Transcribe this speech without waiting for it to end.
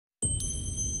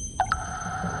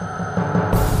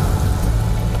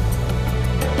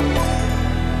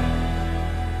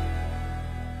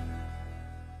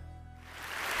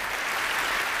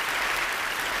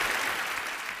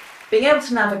Being able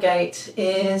to navigate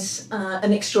is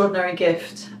an extraordinary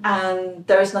gift, and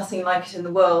there is nothing like it in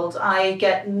the world. I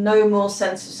get no more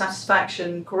sense of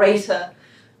satisfaction greater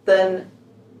than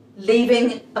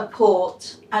leaving a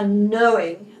port and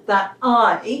knowing that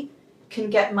I can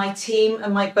get my team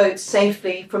and my boat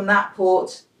safely from that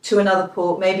port to another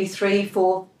port, maybe 3,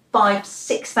 4, 5,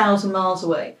 6,000 miles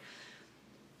away.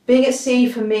 Being at sea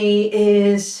for me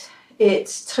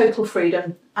it's total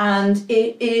freedom, and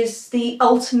it is the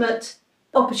ultimate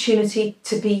opportunity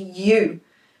to be you,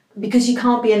 because you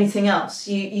can't be anything else.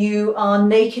 You are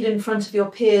naked in front of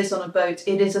your peers on a boat.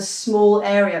 It is a small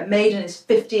area. Maiden is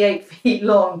 58 feet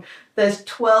long. There's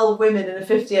 12 women in a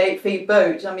 58 feet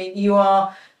boat. I mean, you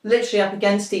are literally up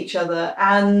against each other,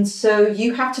 and so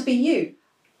you have to be you.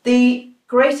 The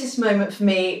greatest moment for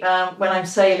me when I'm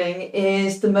sailing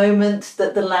is the moment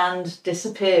that the land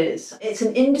disappears. It's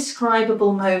an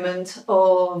indescribable moment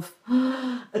of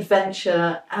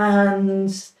adventure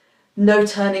and no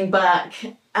turning back,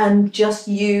 and just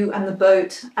you and the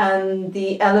boat and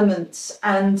the elements.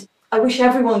 And I wish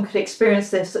everyone could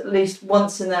experience this at least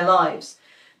once in their lives.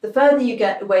 The further you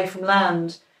get away from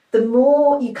land, the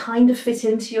more you kind of fit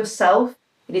into yourself.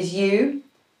 It is you.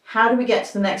 How do we get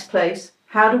to the next place?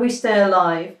 How do we stay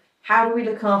alive? How do we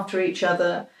look after each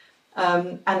other?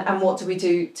 And what do we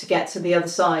do to get to the other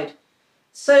side?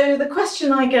 So the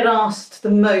question I get asked the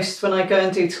most when I go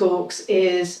and do talks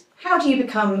is, how do you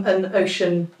become an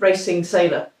ocean racing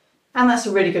sailor? And that's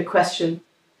a really good question.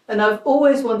 And I've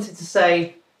always wanted to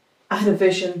say, I had a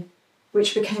vision,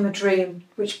 which became a dream,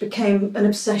 which became an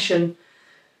obsession.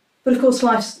 But of course,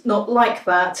 life's not like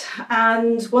that.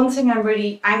 And one thing I'm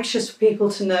really anxious for people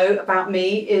to know about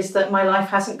me is that my life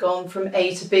hasn't gone from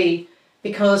A to B,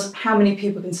 because how many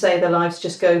people can say their lives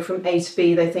just go from A to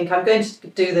B? They think, I'm going to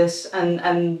do this,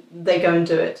 and they go and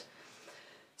do it.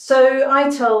 So I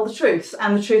tell the truth.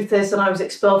 And the truth is that I was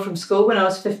expelled from school when I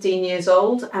was 15 years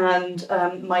old, and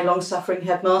my long-suffering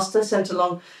headmaster sent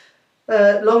along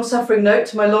long-suffering note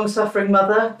to my long-suffering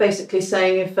mother, basically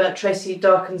saying, if Tracy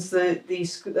darkens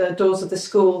the doors of the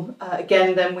school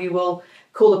again, then we will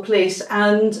call the police.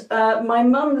 And my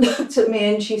mum looked at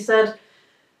me and she said,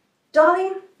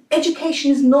 darling,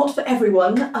 education is not for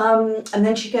everyone. And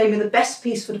then she gave me the best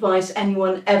piece of advice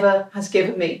anyone ever has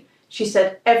given me. She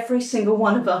said, every single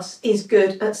one of us is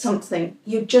good at something.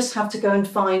 You just have to go and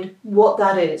find what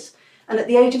that is. And at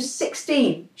the age of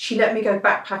 16, she let me go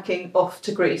backpacking off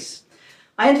to Greece.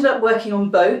 I ended up working on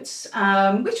boats,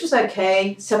 which was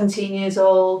okay. 17 years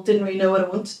old, didn't really know what I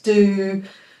wanted to do,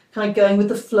 kind of going with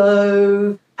the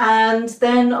flow. And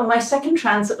then on my second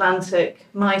transatlantic,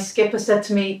 my skipper said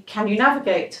to me, can you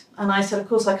navigate? And I said, of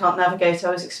course I can't navigate. I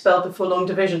was expelled before long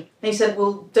division. And he said,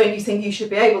 well, don't you think you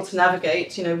should be able to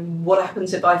navigate? You know, what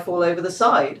happens if I fall over the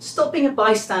side? Stop being a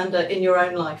bystander in your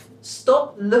own life.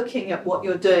 Stop looking at what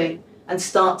you're doing and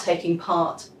start taking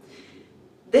part.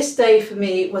 This day for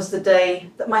me was the day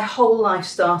that my whole life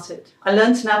started. I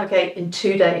learned to navigate in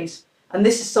 2 days, and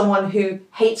this is someone who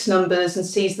hates numbers and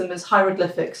sees them as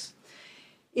hieroglyphics.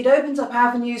 It opened up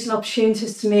avenues and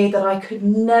opportunities to me that I could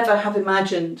never have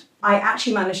imagined. I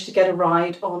actually managed to get a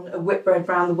ride on a Whitbread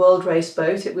round the world race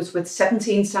boat. It was with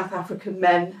 17 South African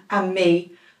men and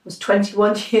me. I was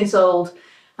 21 years old,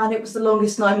 and it was the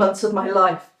longest 9 months of my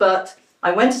life. But I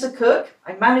went as a cook,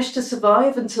 I managed to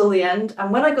survive until the end,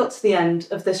 and when I got to the end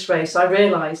of this race, I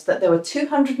realised that there were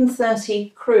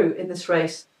 230 crew in this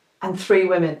race and 3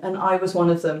 women, and I was one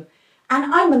of them.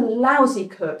 And I'm a lousy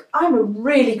cook. I'm a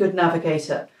really good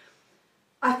navigator.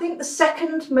 I think the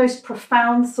second most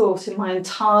profound thought in my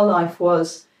entire life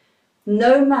was,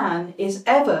 no man is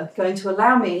ever going to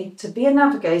allow me to be a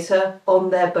navigator on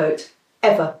their boat,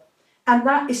 ever. And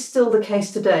that is still the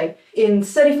case today. In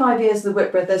 35 years of the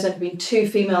Whitbread, there's only been 2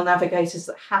 female navigators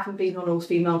that haven't been on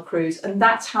all-female crews, and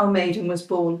that's how Maiden was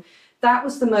born. That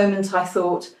was the moment I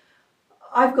thought,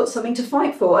 I've got something to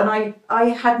fight for, and I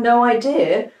had no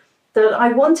idea that I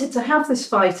wanted to have this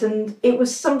fight, and it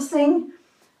was something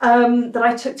that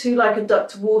I took to like a duck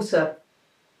to water.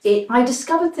 I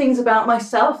discovered things about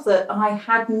myself that I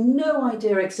had no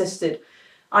idea existed.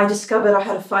 I discovered I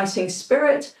had a fighting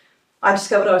spirit. I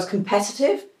discovered I was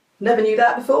competitive, never knew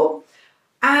that before.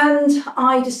 And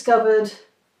I discovered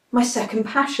my second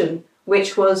passion,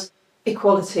 which was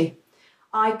equality.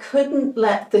 I couldn't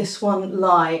let this one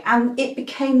lie. And it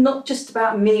became not just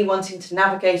about me wanting to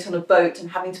navigate on a boat and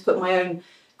having to put my own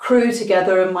crew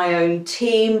together and my own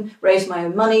team, raise my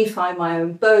own money, find my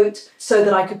own boat so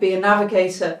that I could be a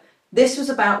navigator. This was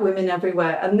about women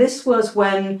everywhere. And this was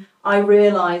when I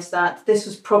realised that this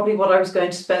was probably what I was going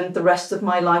to spend the rest of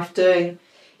my life doing.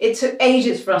 It took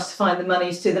ages for us to find the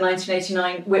money to do the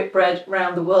 1989 Whitbread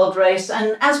Round the World race.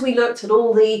 And as we looked at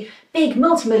all the big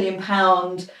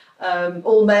multi-million-pound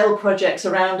all-male projects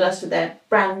around us with their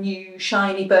brand new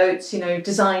shiny boats,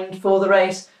 designed for the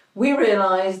race, we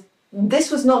realised this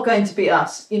was not going to be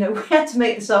us. We had to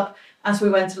make this up as we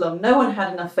went along. No one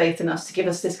had enough faith in us to give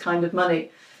us this kind of money.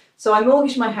 So I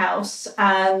mortgaged my house,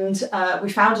 and we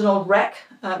found an old wreck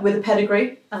with a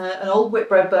pedigree, an old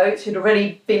Whitbread boat who'd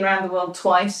already been around the world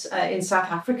twice in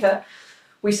South Africa.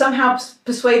 We somehow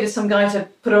persuaded some guy to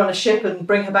put her on a ship and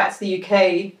bring her back to the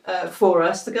UK for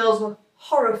us. The girls were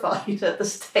horrified at the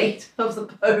state of the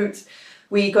boat.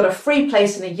 We got a free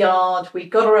place in a yard, we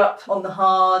got her up on the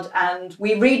hard, and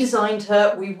we redesigned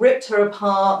her, we ripped her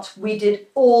apart, we did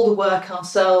all the work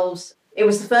ourselves. It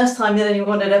was the first time that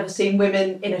anyone had ever seen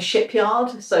women in a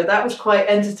shipyard, so that was quite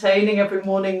entertaining. Every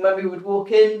morning when we would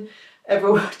walk in,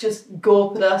 everyone would just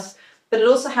gawp at us. But it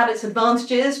also had its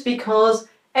advantages because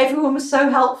everyone was so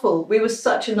helpful. We were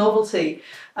such a novelty.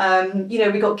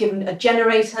 We got given a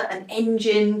generator, an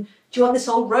engine. Do you want this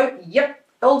old rope? Yep.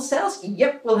 Old sails?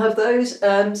 Yep, we'll have those.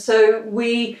 So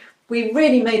we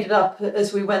really made it up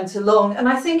as we went along. And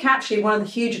I think actually one of the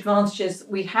huge advantages that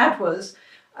we had was,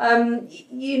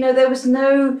 there was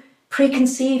no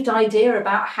preconceived idea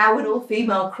about how an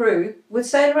all-female crew would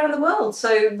sail around the world.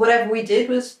 So whatever we did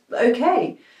was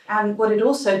okay. And what it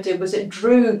also did was it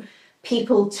drew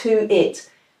people to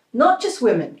it. Not just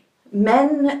women.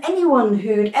 Men, anyone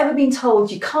who'd ever been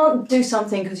told you can't do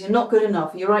something because you're not good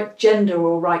enough, you're right gender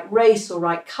or right race or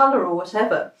right colour or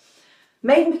whatever.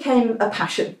 Maiden became a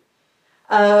passion.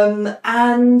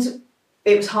 And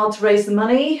it was hard to raise the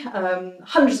money.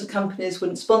 Hundreds of companies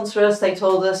wouldn't sponsor us. They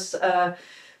told us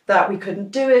that we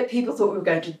couldn't do it. People thought we were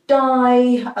going to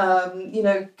die.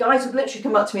 Guys would literally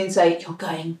come up to me and say, "You're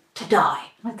going to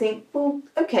die." I think, well,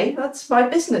 okay, that's my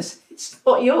business. It's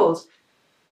not yours.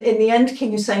 In the end,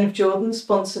 King Hussein of Jordan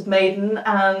sponsored Maiden,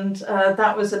 and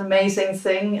that was an amazing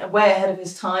thing, way ahead of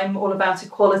his time, all about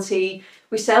equality.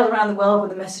 We sailed around the world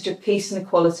with a message of peace and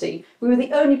equality. We were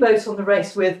the only boat on the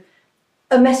race with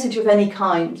a message of any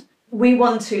kind. We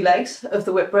won 2 legs of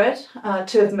the Whitbread,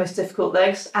 2 of the most difficult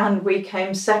legs, and we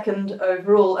came second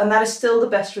overall. And that is still the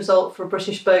best result for a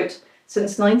British boat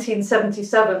since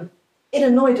 1977. It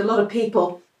annoyed a lot of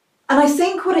people. And I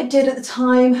think what it did at the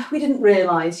time, we didn't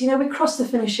realise. We crossed the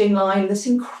finishing line, this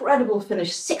incredible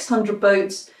finish, 600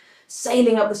 boats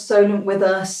sailing up the Solent with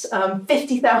us,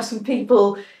 50,000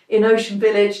 people in Ocean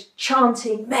Village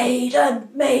chanting, "Maiden,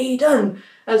 Maiden,"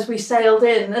 as we sailed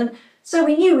in. And so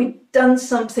we knew we'd done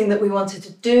something that we wanted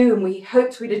to do, and we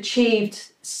hoped we'd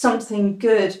achieved something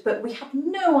good, but we had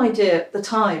no idea at the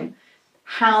time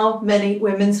how many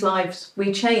women's lives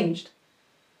we changed.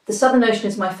 The Southern Ocean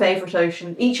is my favourite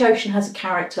ocean. Each ocean has a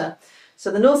character. So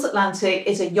the North Atlantic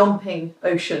is a yomping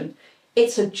ocean.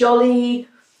 It's a jolly,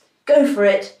 go for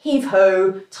it,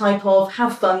 heave-ho type of,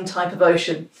 have fun type of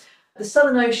ocean. The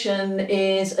Southern Ocean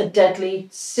is a deadly,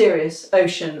 serious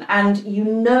ocean. And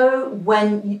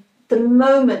the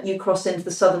moment you cross into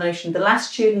the Southern Ocean, the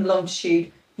latitude and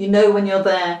longitude, when you're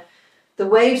there. The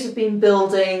waves have been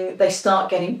building, they start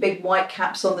getting big white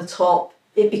caps on the top.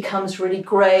 It becomes really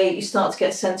grey, you start to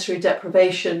get sensory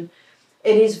deprivation.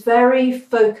 It is very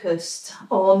focused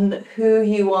on who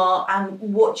you are and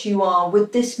what you are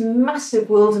with this massive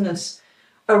wilderness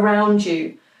around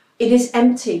you. It is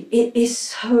empty. It is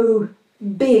so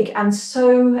big and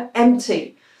so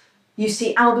empty. You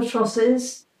see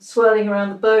albatrosses swirling around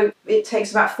the boat. It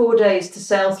takes about 4 days to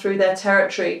sail through their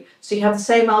territory. So you have the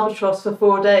same albatross for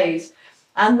 4 days.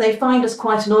 And they find us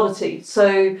quite an oddity.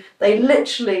 So they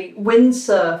literally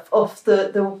windsurf off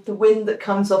the wind that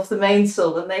comes off the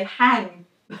mainsail, and they hang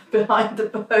behind the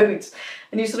boat.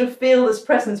 And you sort of feel this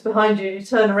presence behind you. You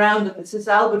turn around and it's this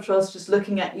albatross just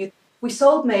looking at you. We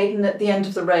sold Maiden at the end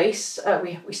of the race.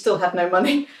 We still had no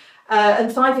money.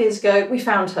 And 5 years ago, we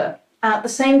found her. At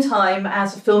the same time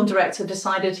as a film director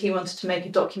decided he wanted to make a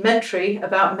documentary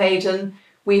about Maiden,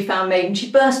 we found Maiden. She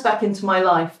burst back into my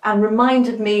life and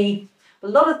reminded me a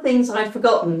lot of things I'd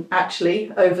forgotten,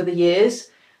 actually, over the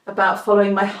years, about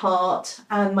following my heart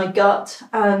and my gut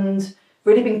and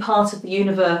really being part of the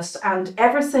universe. And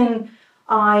everything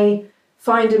I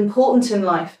find important in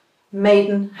life,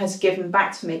 Maiden has given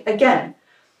back to me. Again,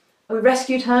 we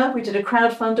rescued her, we did a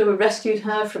crowdfunder, we rescued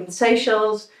her from the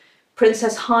Seychelles.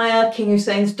 Princess Haya, King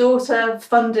Hussein's daughter,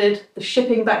 funded the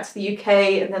shipping back to the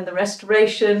UK and then the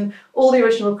restoration. All the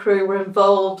original crew were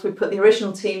involved, we put the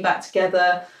original team back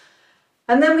together.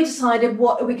 And then we decided,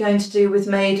 what are we going to do with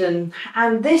Maiden?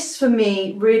 And this, for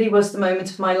me, really was the moment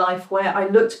of my life where I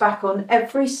looked back on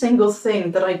every single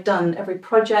thing that I'd done, every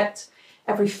project,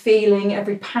 every feeling,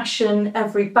 every passion,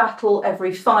 every battle,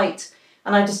 every fight.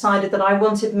 And I decided that I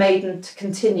wanted Maiden to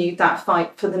continue that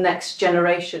fight for the next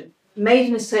generation.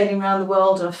 Maiden is sailing around the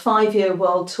world on a 5-year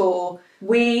world tour.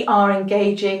 We are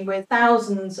engaging with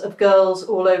thousands of girls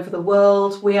all over the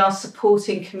world. We are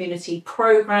supporting community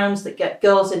programs that get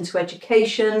girls into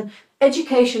education.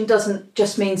 Education doesn't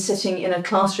just mean sitting in a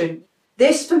classroom.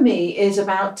 This for me is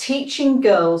about teaching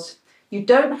girls you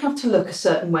don't have to look a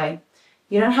certain way.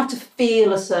 You don't have to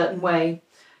feel a certain way.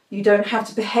 You don't have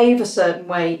to behave a certain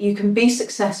way. You can be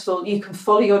successful, you can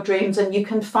follow your dreams, and you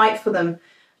can fight for them.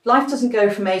 Life doesn't go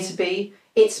from A to B.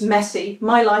 It's messy.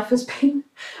 My life has been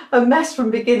a mess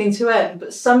from beginning to end,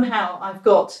 but somehow I've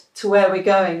got to where we're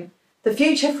going. The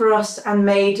future for us and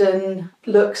Maiden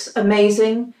looks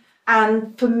amazing.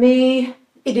 And for me,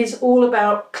 it is all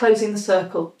about closing the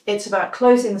circle. It's about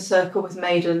closing the circle with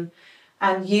Maiden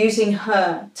and using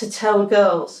her to tell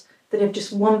girls that if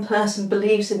just one person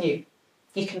believes in you,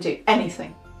 you can do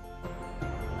anything.